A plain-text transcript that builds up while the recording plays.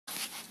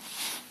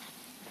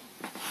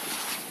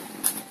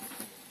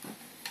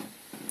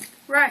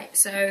Right,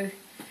 so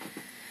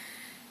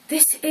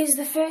this is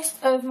the first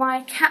of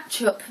my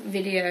catch-up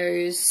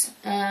videos.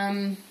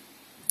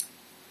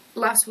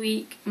 Last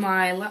week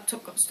my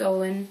laptop got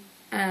stolen.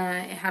 It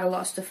had a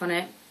lot of stuff on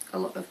it, a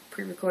lot of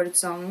pre-recorded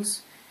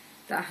songs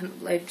that I hadn't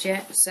uploaded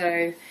yet,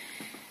 so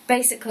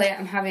basically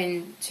I'm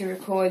having to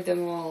record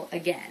them all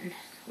again,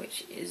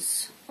 which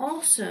is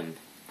awesome,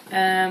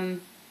 because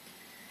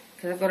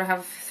I've got to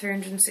have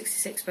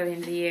 366 by the end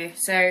of the year.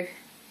 So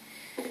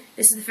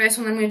this is the first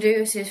one I'm going to do.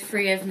 This is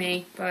Free of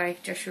Me by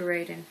Joshua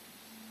Radin.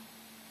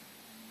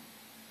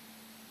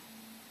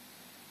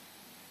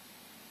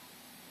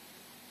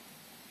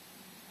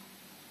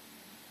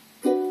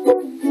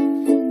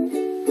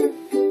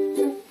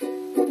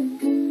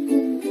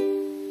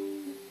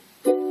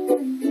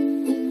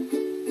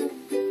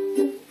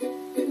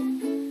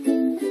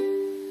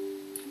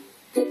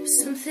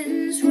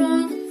 Something's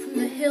wrong from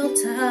the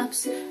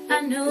hilltops,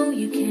 I know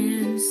you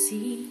can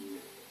see.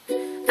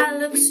 I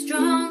look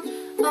strong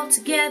all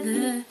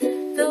together,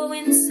 though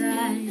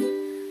inside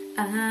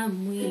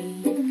I'm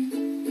weak.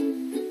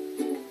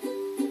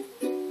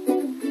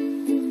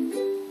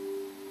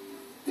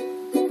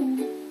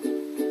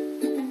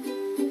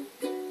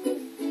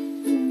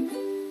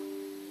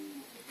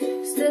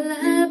 Still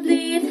I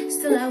bleed,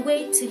 still I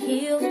wait to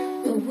heal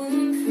a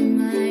wound from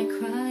my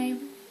crime.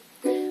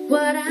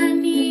 What I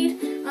need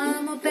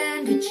are more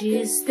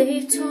bandages,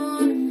 they've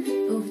torn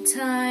over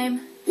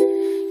time.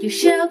 Your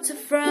shelter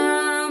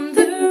from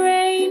the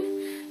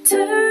rain,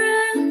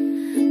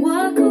 turn,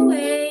 walk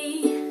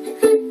away.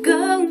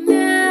 Go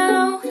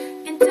now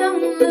and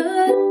don't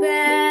look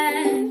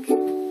back.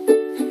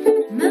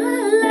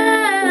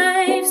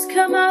 My life's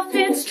come off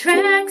its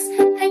tracks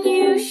and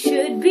you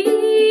should be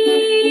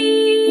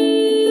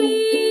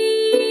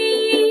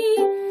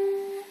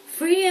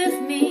free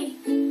of me.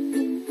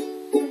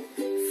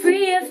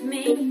 Free of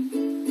me.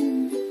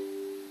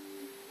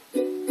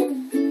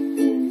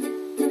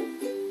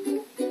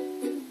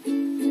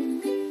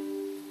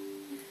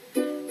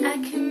 I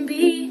can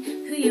be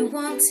who you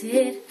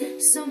wanted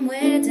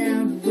somewhere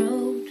down the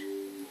road.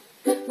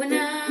 When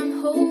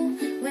I'm whole,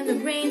 when the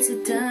rains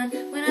are done,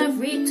 when I've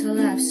reaped all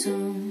I've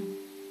sown.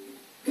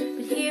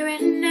 But here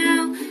and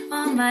now,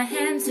 on my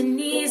hands and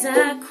knees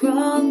I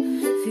crawl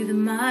through the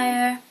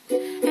mire.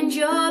 And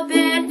your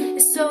bed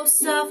is so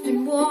soft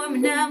and warm,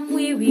 and I'm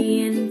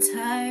weary and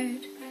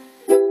tired.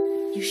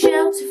 You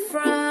shelter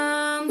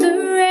from the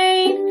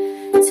rain,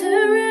 turn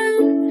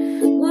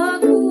around,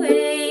 walk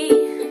away.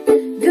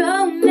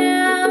 Go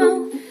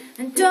now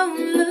and don't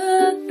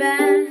look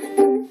back.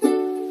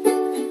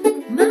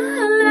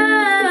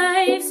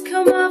 My life's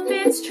come off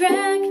its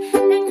track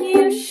and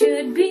you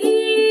should be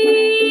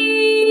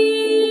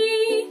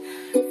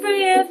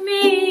free of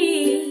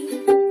me.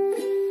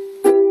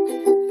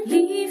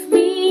 Leave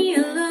me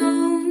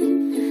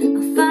alone,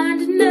 I'll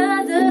find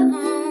another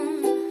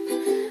home.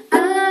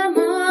 I'm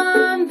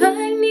on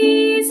my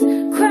knees,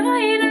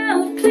 crying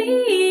out,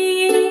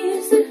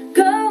 please.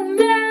 Go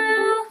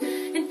now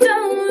and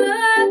don't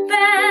look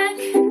back.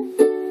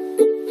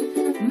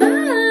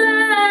 My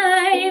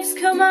life's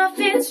come off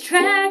its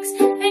tracks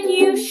and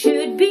you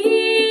should be